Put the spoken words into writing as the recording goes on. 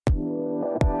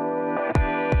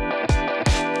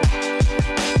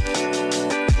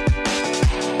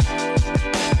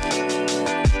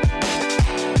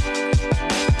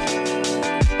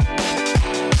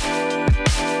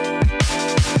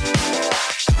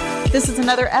This is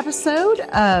another episode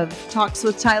of Talks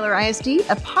with Tyler ISD,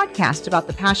 a podcast about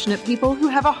the passionate people who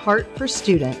have a heart for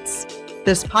students.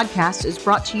 This podcast is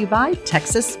brought to you by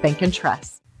Texas Bank and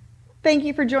Trust. Thank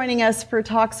you for joining us for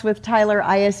Talks with Tyler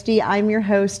ISD. I'm your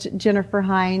host, Jennifer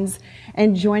Hines,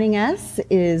 and joining us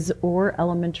is Orr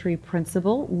Elementary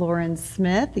Principal Lauren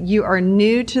Smith. You are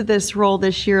new to this role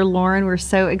this year, Lauren. We're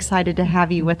so excited to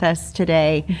have you with us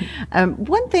today.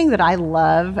 One thing that I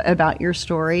love about your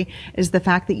story is the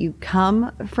fact that you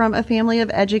come from a family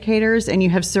of educators and you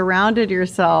have surrounded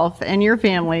yourself and your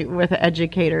family with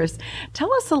educators.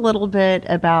 Tell us a little bit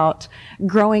about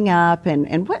growing up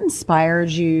and what inspired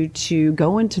you to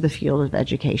go into the field of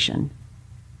education.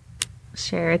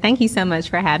 Sure. Thank you so much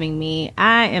for having me.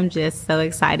 I am just so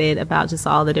excited about just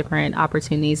all the different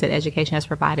opportunities that education has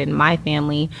provided in my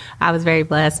family. I was very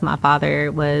blessed. My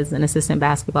father was an assistant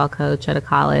basketball coach at a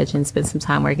college and spent some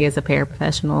time working as a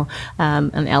paraprofessional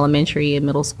in elementary and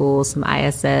middle school, some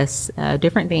ISS,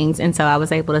 different things. And so I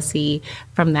was able to see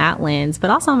from that lens. But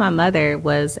also my mother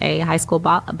was a high school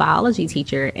biology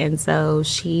teacher. And so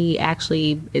she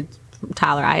actually,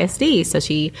 Tyler ISD. So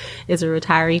she is a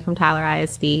retiree from Tyler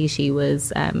ISD. She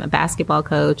was a basketball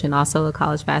coach and also a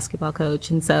college basketball coach.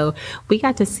 And so we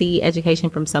got to see education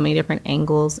from so many different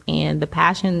angles. And the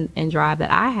passion and drive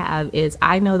that I have is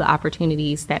I know the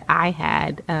opportunities that I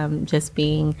had just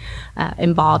being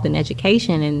involved in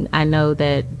education. And I know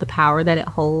that the power that it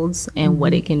holds and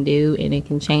what it can do, and it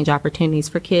can change opportunities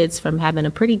for kids from having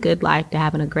a pretty good life to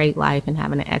having a great life and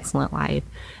having an excellent life.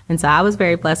 And so I was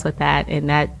very blessed with that, and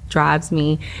that drives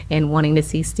me in wanting to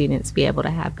see students be able to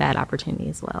have that opportunity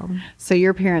as well. So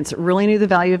your parents really knew the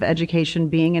value of education,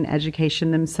 being in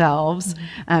education themselves.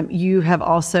 Mm-hmm. You have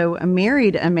also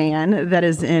married a man that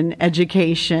is in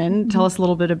education. Mm-hmm. Tell us a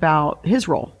little bit about his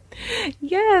role.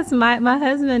 Yes, my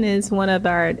husband is one of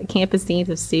our campus deans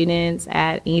of students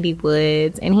at Andy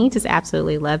Woods, and he just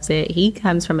absolutely loves it. He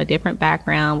comes from a different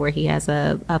background where he has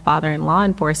a father in law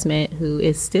enforcement who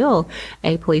is still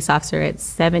a police officer at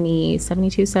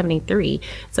 72, 73.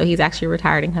 So he's actually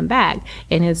retired and come back.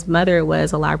 And his mother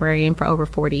was a librarian for over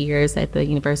 40 years at the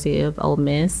University of Ole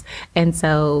Miss. And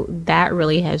so that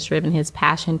really has driven his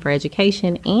passion for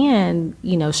education and,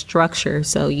 structure.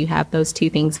 So you have those two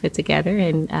things fit together,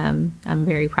 and I'm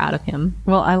very proud of him.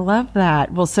 Well, I love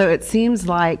that. Well, so it seems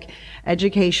like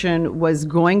education was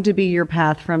going to be your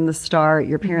path from the start.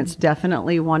 Your parents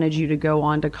definitely wanted you to go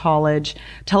on to college.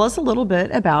 Tell us a little bit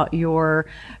about your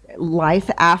life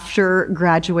after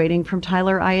graduating from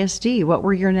Tyler ISD. What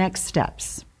were your next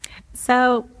steps?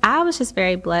 So I was just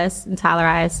very blessed in Tyler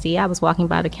ISD. I was walking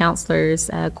by the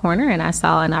counselor's corner and I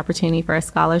saw an opportunity for a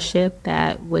scholarship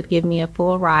that would give me a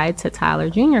full ride to Tyler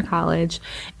Junior College.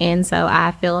 And so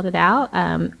I filled it out.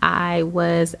 I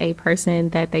was a person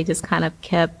that they just kind of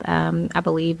kept, I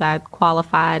believe I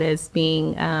qualified as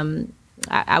being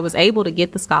I was able to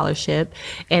get the scholarship.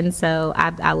 And so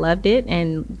I loved it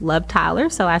and loved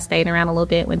Tyler. So I stayed around a little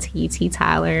bit, went to UT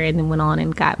Tyler, and then went on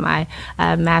and got my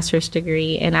master's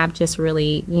degree. And I've just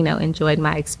really, enjoyed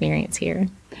my experience here.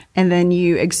 And then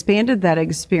you expanded that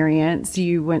experience.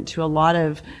 You went to a lot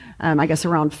of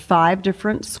around 5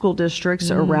 different school districts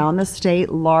around the state,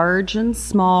 large and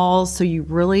small. So you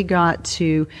really got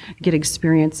to get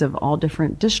experience of all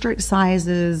different district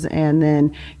sizes. And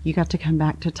then you got to come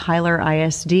back to Tyler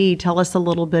ISD. Tell us a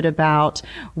little bit about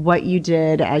what you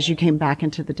did as you came back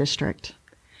into the district.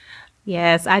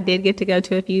 Yes, I did get to go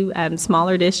to a few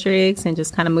smaller districts and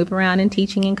just kind of move around in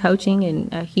teaching and coaching in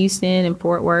Houston and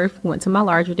Fort Worth. Went to my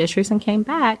larger districts and came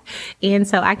back. And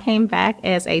so I came back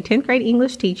as a 10th grade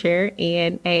English teacher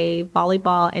and a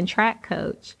volleyball and track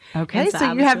coach. Okay,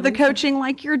 so you have the coaching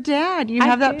like your dad. You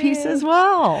have that piece as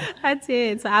well. I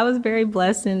did. So I was very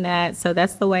blessed in that. So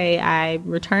that's the way I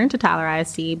returned to Tyler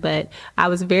ISD. But I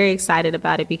was very excited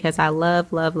about it because I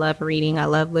love reading. I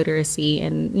love literacy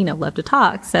and, love to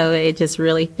talk. So it just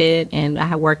really fit. And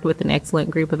I worked with an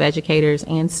excellent group of educators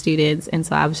and students. And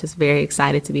so I was just very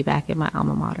excited to be back at my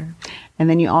alma mater. And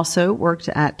then you also worked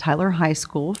at Tyler High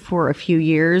School for a few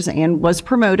years and was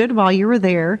promoted while you were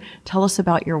there. Tell us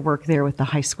about your work there with the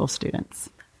high school students.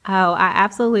 Oh, I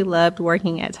absolutely loved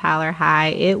working at Tyler High.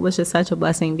 It was just such a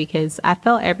blessing because I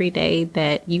felt every day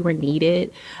that you were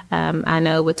needed. I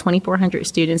know with 2,400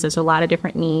 students, there's a lot of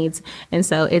different needs. And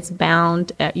so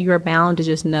you are bound to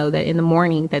just know that in the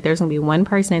morning that there's going to be one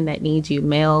person that needs you,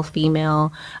 male,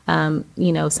 female, some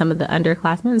of the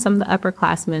underclassmen and some of the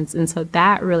upperclassmen. And so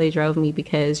that really drove me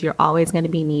because you're always going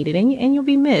to be needed and you'll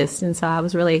be missed. And so I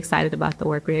was really excited about the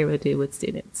work we were able to do with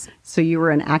students. So you were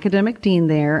an academic dean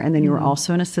there, and then you were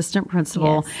also an assistant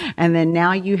principal. Yes. And then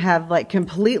now you have like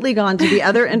completely gone to the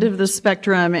other end of the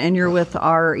spectrum, and you're with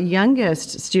our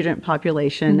youngest student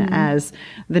population as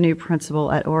the new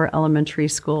principal at Orr Elementary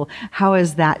School. How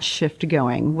is that shift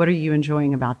going? What are you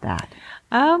enjoying about that?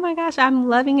 Oh my gosh, I'm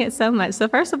loving it so much. So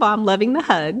first of all, I'm loving the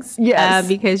hugs. Yes.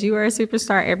 Because you are a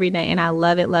superstar every day, and I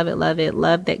love it, love it, love it.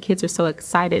 Love that kids are so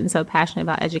excited and so passionate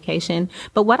about education.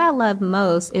 But what I love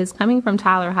most is coming from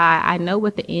Tyler High, I know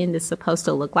what the end is supposed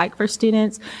to look like for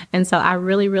students. And so I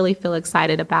really, really feel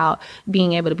excited about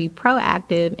being able to be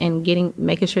proactive and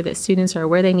making sure that students are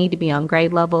where they need to be on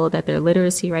grade level, that their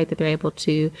literacy rate, that they're able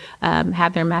to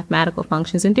have their mathematical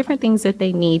functions and different things that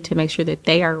they need to make sure that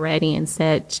they are ready and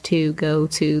set to go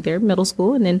to their middle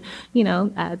school and then,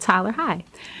 Tyler High.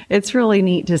 It's really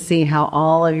neat to see how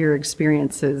all of your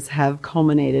experiences have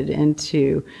culminated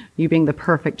into you being the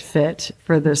perfect fit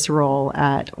for this role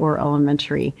at Orr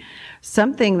Elementary.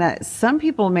 Something that some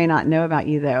people may not know about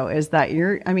you, though, is that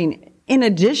in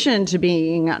addition to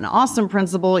being an awesome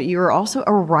principal, you're also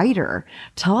a writer.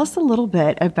 Tell us a little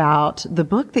bit about the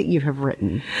book that you have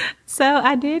written. So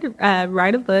I did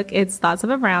write a book. It's Thoughts of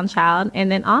a Brown Child. And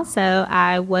then also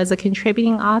I was a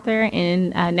contributing author in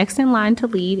Next in Line to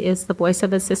Lead is the voice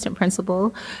of assistant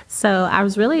principal. So I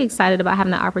was really excited about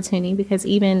having the opportunity because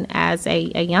even as a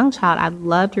young child, I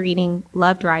loved reading,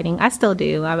 loved writing. I still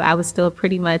do. I was still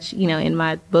pretty much, in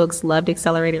my books, loved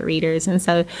accelerated readers. And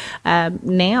so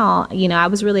now, I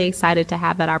was really excited to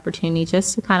have that opportunity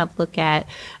just to kind of look at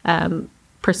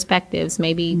perspectives,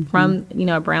 maybe from,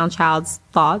 a brown child's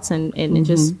thoughts and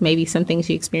just maybe some things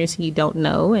you experience you don't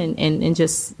know and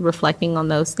just reflecting on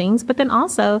those things. But then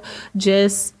also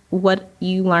just what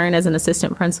you learn as an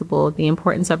assistant principal, the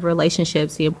importance of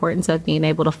relationships, the importance of being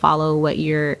able to follow what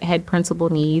your head principal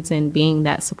needs and being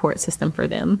that support system for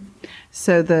them.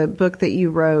 So the book that you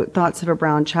wrote, Thoughts of a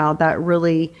Brown Child, that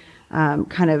really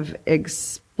kind of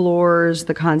explores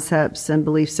the concepts and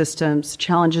belief systems,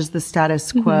 challenges the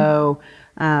status quo.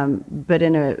 But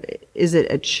is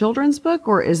it a children's book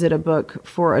or is it a book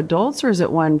for adults or is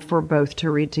it one for both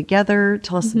to read together?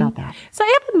 Tell us about that. So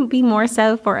it would be more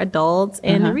so for adults.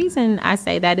 And the reason I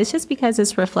say that is just because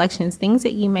it's reflections, things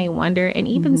that you may wonder, and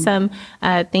even some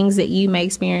things that you may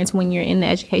experience when you're in the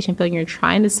education field and you're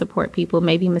trying to support people,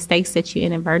 maybe mistakes that you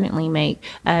inadvertently make,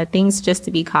 things just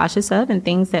to be cautious of and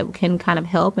things that can kind of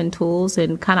help and tools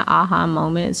and kind of aha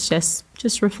moments,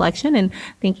 just reflection and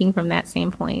thinking from that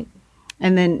standpoint.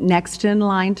 And then Next in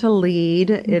Line to Lead,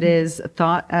 it is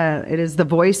the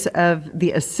voice of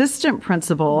the assistant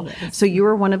principal. Yes. So you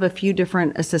were one of a few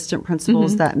different assistant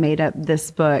principals that made up this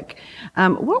book.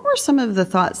 What were some of the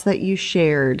thoughts that you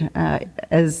shared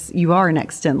as you are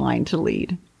next in line to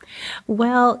lead?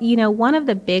 Well, one of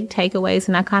the big takeaways,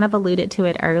 and I kind of alluded to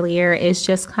it earlier, is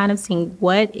just kind of seeing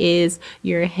what is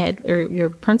your head or your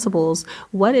principals,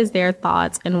 what is their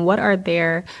thoughts and what are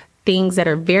their things that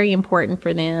are very important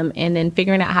for them, and then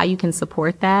figuring out how you can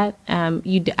support that.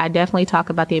 I definitely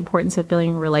talk about the importance of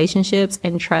building relationships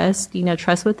and trust,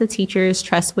 trust with the teachers,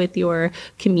 trust with your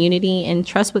community, and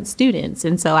trust with students.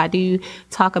 And so I do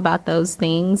talk about those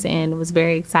things and was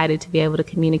very excited to be able to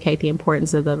communicate the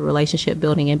importance of the relationship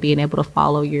building and being able to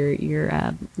follow your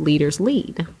leader's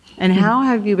lead. And how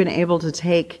have you been able to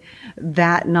take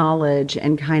that knowledge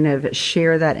and kind of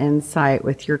share that insight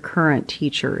with your current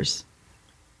teachers?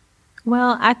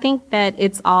 Well, I think that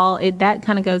that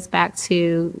kind of goes back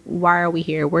to why are we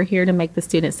here? We're here to make the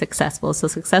students successful. So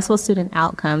successful student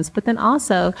outcomes, but then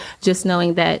also just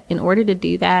knowing that in order to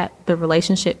do that, the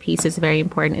relationship piece is very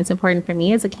important. It's important for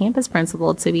me as a campus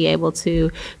principal to be able to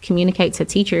communicate to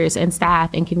teachers and staff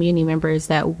and community members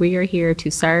that we are here to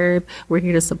serve, we're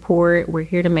here to support, we're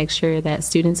here to make sure that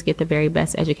students get the very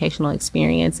best educational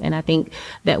experience. And I think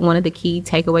that one of the key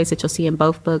takeaways that you'll see in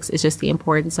both books is just the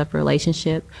importance of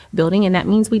relationship building. And that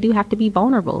means we do have to be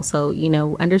vulnerable. So,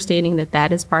 understanding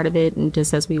that is part of it. And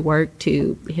just as we work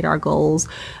to hit our goals,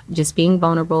 just being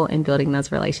vulnerable and building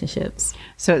those relationships.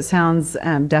 So it sounds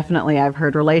definitely, I've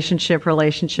heard relationship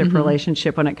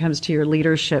when it comes to your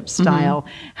leadership style.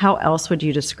 How else would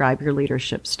you describe your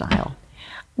leadership style?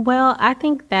 Well, I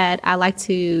think that I like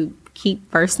to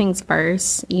keep first things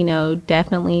first,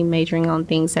 definitely majoring on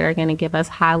things that are going to give us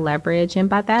high leverage. And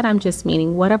by that, I'm just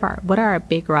meaning what are our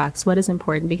big rocks? What is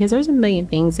important? Because there's a million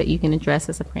things that you can address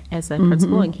as a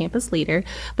principal and campus leader,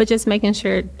 but just making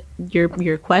sure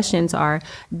your questions are,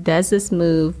 does this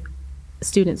move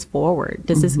students forward?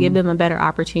 Does this give them a better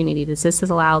opportunity? Does this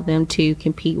allow them to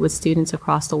compete with students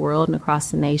across the world and across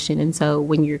the nation? And so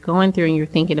when you're going through and you're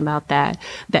thinking about that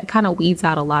kind of weeds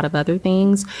out a lot of other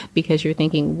things because you're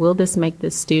thinking, will this make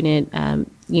this student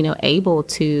able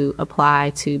to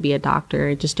apply to be a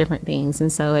doctor, just different things.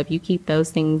 And so if you keep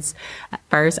those things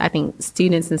first, I think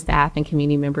students and staff and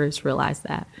community members realize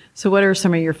that. So what are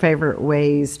some of your favorite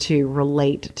ways to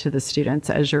relate to the students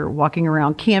as you're walking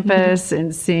around campus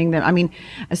and seeing them? I mean,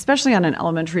 especially on an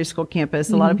elementary school campus,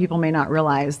 a lot of people may not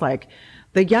realize, like,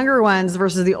 the younger ones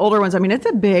versus the older ones. I mean, it's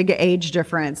a big age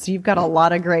difference. You've got a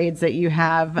lot of grades that you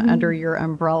have under your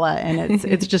umbrella, and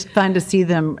it's just fun to see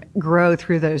them grow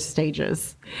through those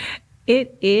stages.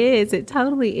 It is. It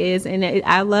totally is. And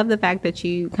I love the fact that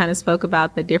you kind of spoke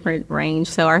about the different range.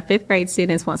 So our fifth grade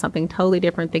students want something totally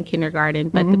different than kindergarten.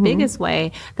 But the biggest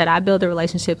way that I build a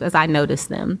relationship is I notice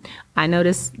them. I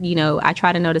notice, I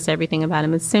try to notice everything about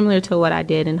them. It's similar to what I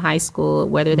did in high school,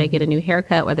 whether they get a new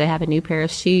haircut, whether they have a new pair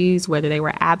of shoes, whether they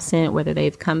were absent, whether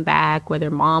they've come back, whether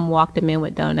mom walked them in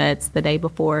with donuts the day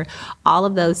before, all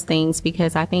of those things,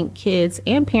 because I think kids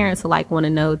and parents alike want to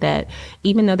know that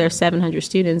even though there's 700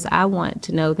 students, I want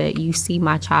to know that you see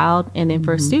my child. And then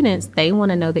for students, they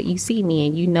want to know that you see me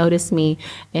and you notice me,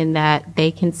 and that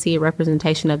they can see a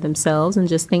representation of themselves and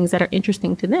just things that are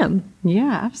interesting to them.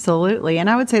 Yeah, absolutely. And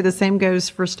I would say the same goes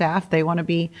for staff. They want to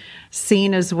be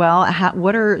seen as well.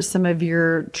 What are some of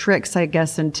your tricks, I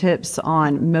guess, and tips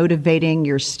on motivating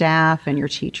your staff and your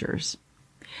teachers?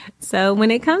 So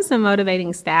when it comes to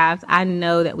motivating staff, I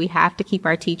know that we have to keep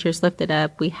our teachers lifted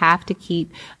up. We have to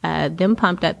keep them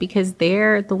pumped up, because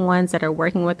they're the ones that are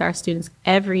working with our students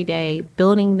every day,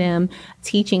 building them,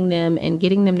 teaching them, and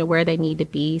getting them to where they need to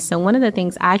be. So one of the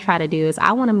things I try to do is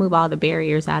I want to move all the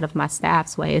barriers out of my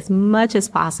staff's way as much as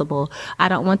possible. I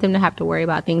don't want them to have to worry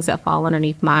about things that fall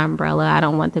underneath my umbrella. I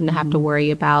don't want them to have to worry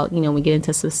about, we get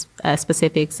into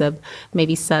specifics of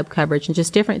maybe sub coverage and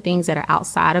just different things that are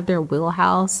outside of their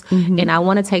wheelhouse. And I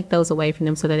want to take those away from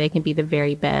them so that they can be the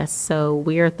very best. So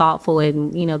we are thoughtful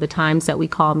in, the times that we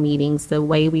call meetings, the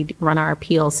way we run our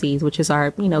PLCs, which is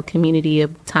our, community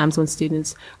of times when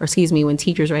when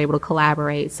teachers are able to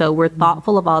collaborate. So we're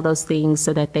thoughtful of all those things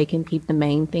so that they can keep the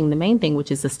main thing,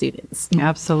 which is the students.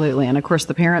 Absolutely. And of course,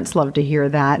 the parents love to hear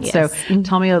that. Yes. So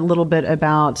tell me a little bit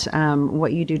about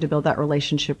what you do to build that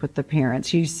relationship with the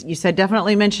parents. You said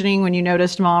definitely mentioning when you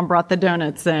noticed mom brought the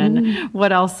donuts in.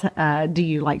 What else do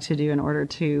you like to do in order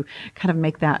to kind of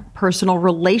make that personal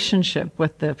relationship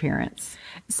with the parents?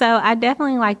 So I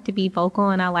definitely like to be vocal,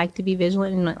 and I like to be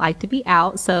vigilant, and like to be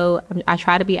out. So I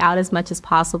try to be out as much as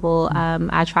possible.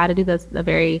 I try to do the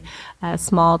very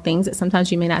small things that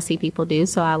sometimes you may not see people do.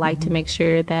 So I like to make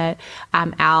sure that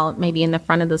I'm out maybe in the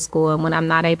front of the school. And when I'm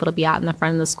not able to be out in the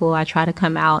front of the school, I try to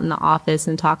come out in the office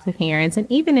and talk to parents.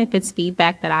 And even if it's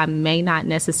feedback that I may not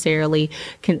necessarily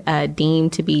deem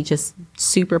to be just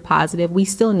super positive, we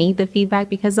still need the feedback,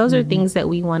 because those are things that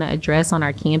we want to address on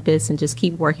our campus and just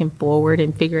keep working forward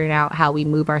and figuring out how we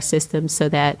move our system, so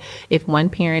that if one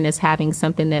parent is having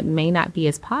something that may not be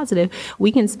as positive,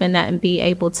 we can spin that and be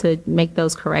able to make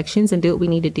those corrections and do what we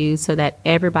need to do so that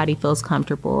everybody feels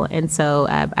comfortable. And so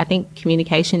I think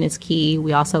communication is key.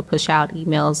 We also push out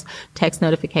emails, text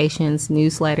notifications,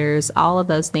 newsletters, all of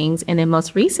those things. And then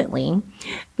most recently,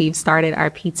 we've started our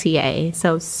PTA.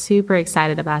 So super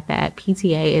excited about that.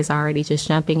 PTA is already just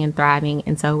jumping and thriving.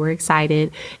 And so we're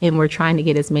excited, and we're trying to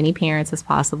get as many parents as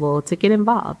possible to get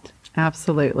involved.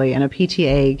 Absolutely. And a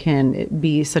PTA can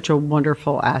be such a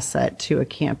wonderful asset to a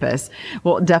campus.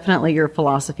 Well, definitely your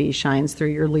philosophy shines through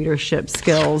your leadership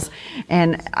skills.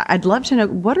 And I'd love to know,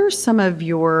 what are some of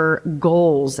your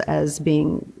goals as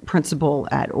being principal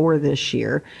at Orr this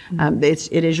year?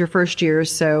 It is your first year,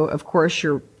 so of course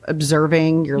you're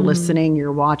observing, you're listening,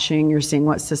 you're watching, you're seeing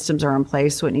what systems are in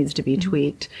place, what needs to be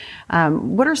tweaked.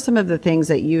 What are some of the things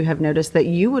that you have noticed that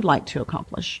you would like to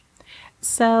accomplish?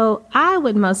 So I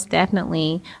would most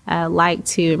definitely like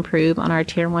to improve on our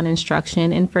Tier 1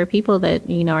 instruction. And for people that,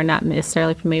 are not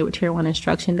necessarily familiar with Tier 1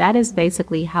 instruction, that is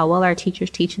basically how well our teachers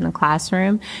teach in the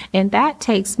classroom. And that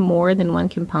takes more than one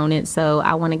component. So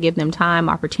I want to give them time,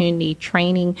 opportunity,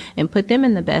 training, and put them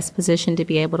in the best position to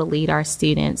be able to lead our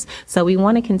students. So we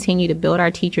want to continue to build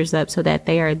our teachers up so that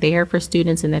they are there for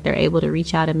students and that they're able to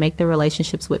reach out and make the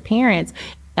relationships with parents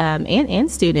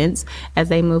and students as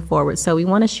they move forward. So we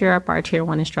want to share up our Tier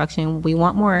 1 instruction. We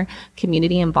want more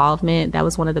community involvement. That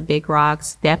was one of the big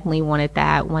rocks. Definitely wanted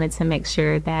that. Wanted to make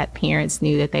sure that parents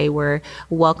knew that they were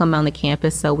welcome on the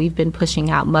campus. So we've been pushing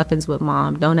out muffins with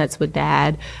mom, donuts with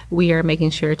dad. We are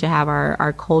making sure to have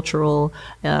our cultural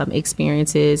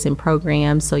experiences and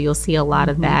programs. So you'll see a lot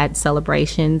of that,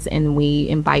 celebrations, and we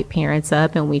invite parents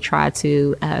up, and we try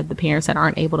to, the parents that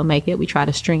aren't able to make it, we try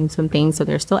to stream some things so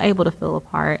they're still able to feel a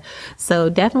part. heart. So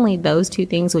definitely those two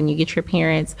things, when you get your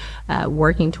parents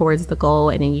working towards the goal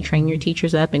and then you train your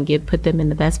teachers up and put them in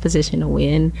the best position to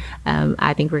win,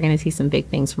 I think we're going to see some big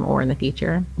things from OR in the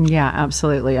future. Yeah,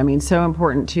 absolutely. I mean, so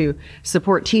important to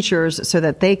support teachers so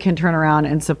that they can turn around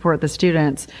and support the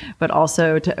students, but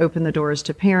also to open the doors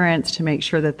to parents to make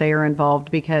sure that they are involved,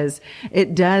 because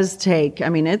it does take, I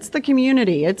mean, it's the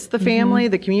community, it's the family,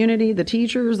 the community, the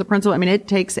teachers, the principal. I mean, it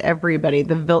takes everybody,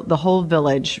 the whole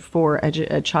village for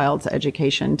a child's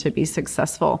education to be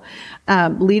successful.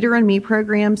 Leader in Me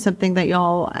program, something that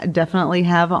y'all definitely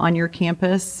have on your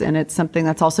campus, and it's something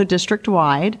that's also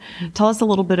district-wide. Tell us a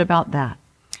little bit about that.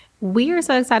 We are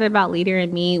so excited about Leader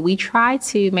in Me. We try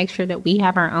to make sure that we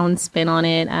have our own spin on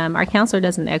it. Our counselor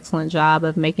does an excellent job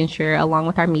of making sure, along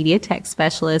with our media tech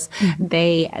specialists,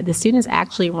 the students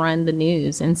actually run the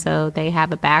news. And so they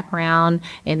have a background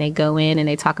and they go in and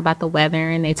they talk about the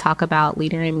weather and they talk about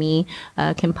Leader in Me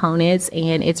components.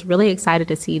 And it's really excited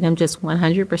to see them just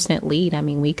 100% lead. I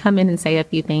mean, we come in and say a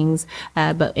few things,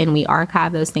 and we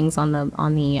archive those things on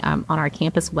our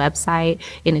campus website.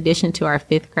 In addition to our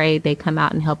 5th grade, they come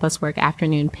out and help us work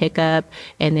afternoon pickup.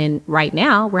 And then right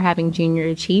now we're having junior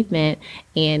achievement,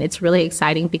 and it's really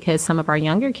exciting because some of our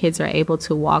younger kids are able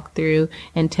to walk through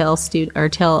and tell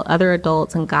other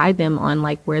adults and guide them on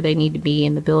like where they need to be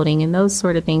in the building and those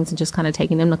sort of things, and just kind of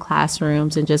taking them to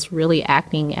classrooms and just really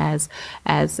acting as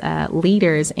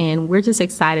leaders. And we're just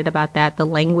excited about that. The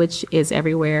language is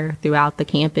everywhere throughout the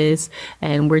campus,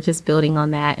 and we're just building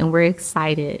on that, and we're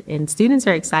excited, and students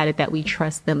are excited that we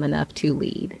trust them enough to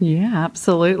lead. Yeah,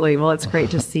 absolutely. Well, it's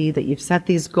great to see that you've set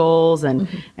these goals, and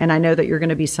I know that you're going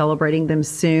to be celebrating them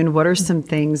soon. What are some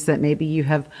things that maybe you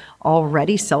have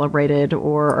already celebrated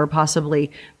or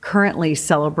possibly currently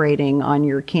celebrating on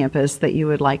your campus that you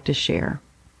would like to share?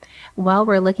 Well,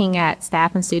 we're looking at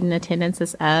staff and student attendance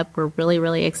is up. We're really,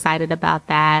 really excited about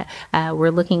that.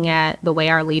 We're looking at the way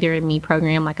our Leader in Me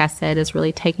program, like I said, is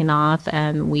really taken off.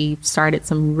 We started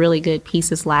some really good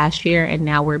pieces last year, and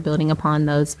now we're building upon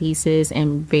those pieces,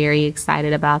 and very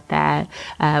excited about that.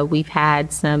 We've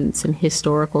had some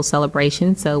historical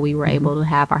celebrations. So we were able to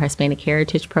have our Hispanic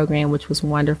Heritage program, which was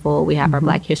wonderful. We have our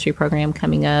Black History program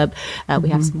coming up. We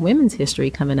have some women's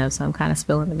history coming up. So I'm kind of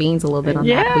spilling the beans a little bit on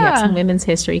that. We have some women's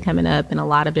history coming up in a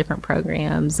lot of different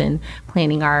programs, and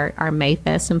planning our May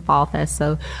Fest and Fall Fest.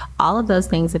 So all of those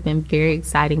things have been very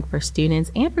exciting for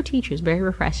students and for teachers, very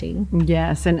refreshing.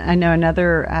 Yes, and I know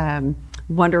another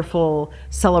wonderful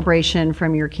celebration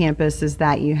from your campus is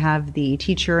that you have the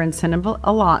teacher incentive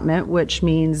allotment, which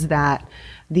means that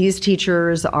these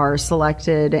teachers are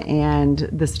selected and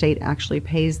the state actually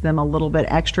pays them a little bit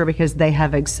extra because they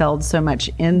have excelled so much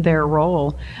in their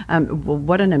role.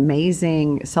 What an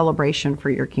amazing celebration for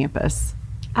your campus.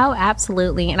 Oh,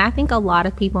 absolutely. And I think a lot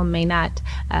of people may not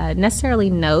necessarily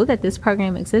know that this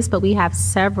program exists, but we have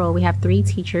 3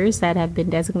 teachers that have been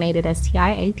designated as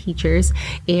TIA teachers.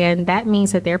 And that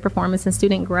means that their performance and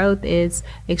student growth is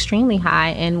extremely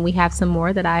high. And we have some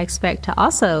more that I expect to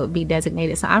also be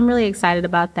designated. So I'm really excited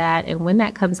about that. And when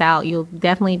that comes out, you'll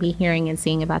definitely be hearing and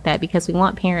seeing about that, because we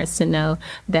want parents to know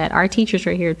that our teachers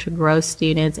are here to grow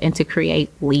students and to create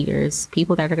leaders,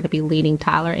 people that are going to be leading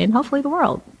Tyler and hopefully the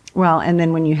world. Well, and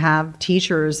then when you have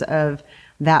teachers of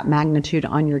that magnitude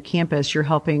on your campus, you're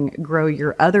helping grow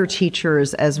your other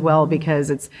teachers as well, because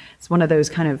it's one of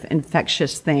those kind of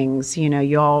infectious things. You know,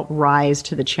 you all rise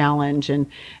to the challenge, and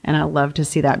I love to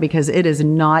see that, because it is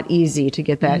not easy to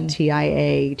get that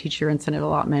TIA, teacher incentive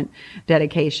allotment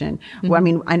dedication. Well, I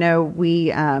mean, I know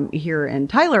we here in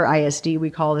Tyler ISD,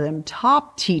 we call them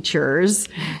top teachers,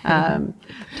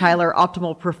 Tyler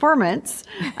Optimal Performance.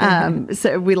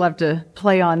 So we love to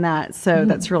play on that. So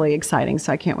that's really exciting.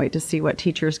 So I can't wait to see what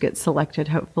teachers get selected,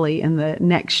 hopefully in the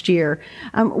next year.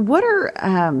 What are,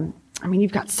 I mean,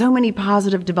 you've got so many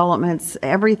positive developments,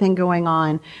 everything going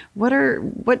on. What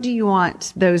do you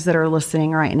want those that are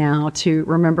listening right now to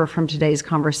remember from today's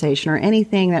conversation, or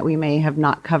anything that we may have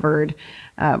not covered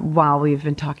while we've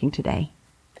been talking today?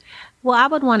 Well, I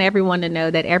would want everyone to know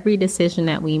that every decision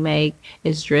that we make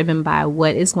is driven by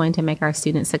what is going to make our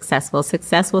students successful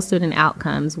student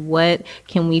outcomes. What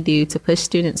can we do to push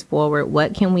students forward?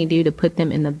 What can we do to put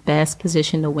them in the best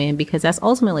position to win? Because that's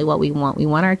ultimately what we want. We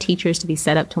want our teachers to be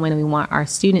set up to win, and we want our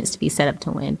students to be set up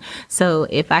to win. So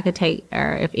if I could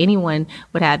if anyone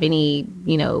would have any,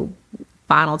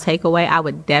 final takeaway, I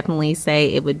would definitely say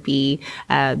it would be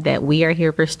that we are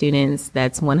here for students.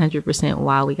 That's 100%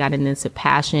 why we got into this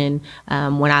passion.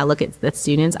 When I look at the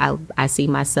students, I see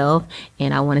myself,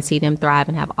 and I want to see them thrive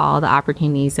and have all the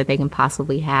opportunities that they can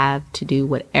possibly have to do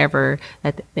whatever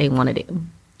that they want to do.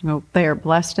 Well, they are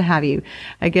blessed to have you.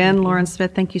 Again, Lauren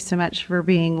Smith, thank you so much for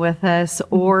being with us,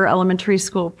 Orr elementary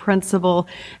school principal.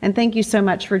 And thank you so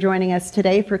much for joining us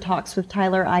today for Talks with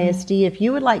Tyler ISD. If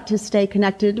you would like to stay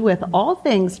connected with all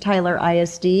things Tyler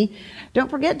ISD,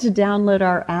 don't forget to download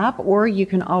our app, or you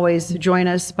can always join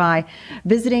us by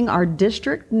visiting our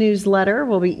district newsletter.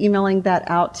 We'll be emailing that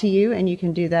out to you, and you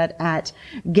can do that at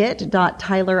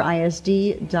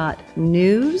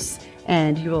get.tylerisd.news.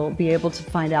 And you will be able to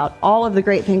find out all of the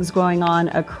great things going on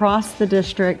across the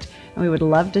district, and we would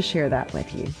love to share that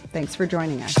with you. Thanks for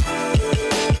joining us.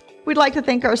 We'd like to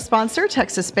thank our sponsor,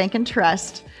 Texas Bank and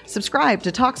Trust. Subscribe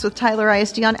to Talks with Tyler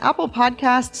ISD on Apple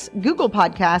Podcasts, Google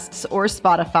Podcasts, or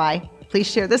Spotify. Please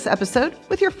share this episode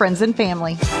with your friends and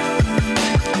family.